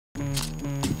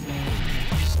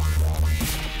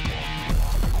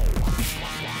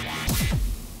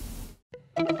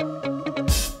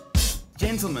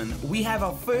gentlemen, we have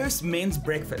our first men's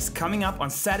breakfast coming up on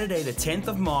Saturday the 10th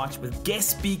of March with guest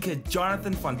speaker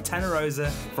Jonathan Fontana-Rosa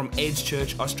from Feb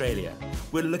Church, Australia.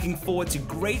 We're looking forward to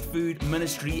great food,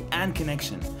 ministry and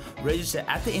connection. Register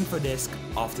at the info desk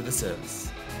after the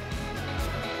service.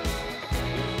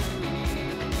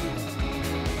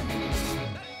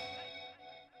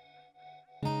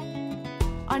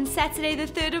 On Saturday the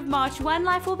 3rd of March, One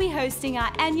Life will be hosting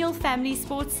our annual Family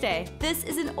Sports Day. This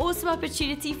is an awesome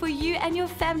opportunity for you and your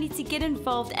family to get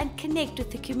involved and connect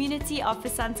with the community of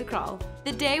Santa Cruz.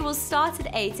 The day will start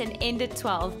at 8 and end at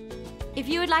 12. If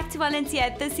you would like to volunteer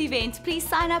at this event, please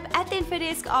sign up at the info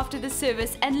desk after the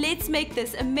service and let's make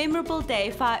this a memorable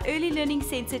day for our Early Learning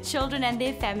Centre children and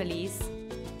their families.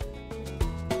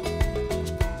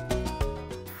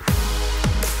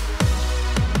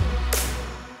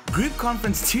 Group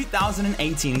Conference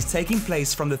 2018 is taking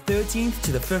place from the 13th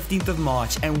to the 15th of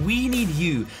March and we need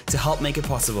you to help make it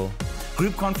possible.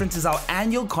 Group Conference is our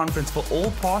annual conference for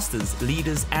all pastors,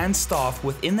 leaders and staff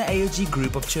within the AOG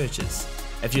group of churches.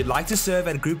 If you'd like to serve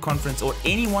at a group conference or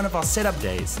any one of our setup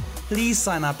days, please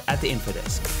sign up at the info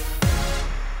desk.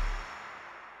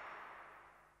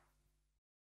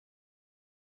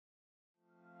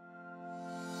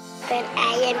 When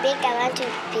I am big, I want to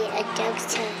be a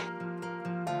doctor.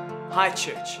 Hi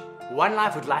Church, One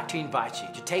Life would like to invite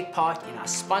you to take part in our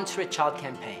Sponsor a Child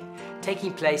campaign,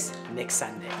 taking place next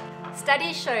Sunday.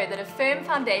 Studies show that a firm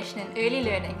foundation in early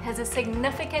learning has a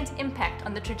significant impact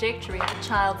on the trajectory of a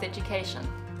child's education.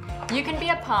 You can be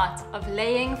a part of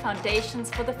laying foundations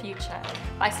for the future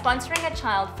by sponsoring a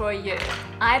child for a year,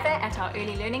 either at our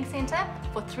Early Learning Centre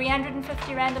for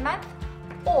 350 Rand a month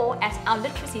or at our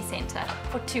Literacy Centre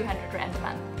for 200 Rand a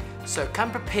month. So come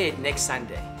prepared next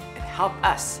Sunday and help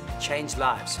us change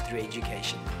lives through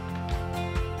education.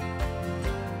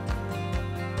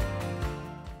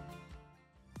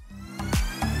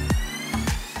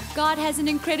 God has an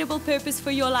incredible purpose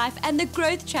for your life and the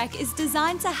Growth Track is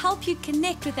designed to help you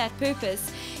connect with that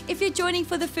purpose. If you're joining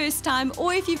for the first time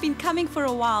or if you've been coming for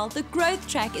a while, the Growth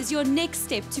Track is your next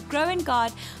step to grow in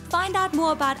God, find out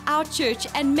more about our church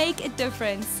and make a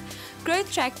difference.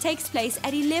 Growth Track takes place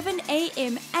at 11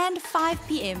 a.m. and 5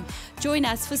 p.m. Join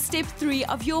us for step 3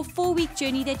 of your 4-week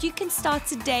journey that you can start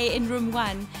today in room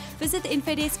 1. Visit the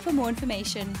info desk for more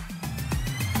information.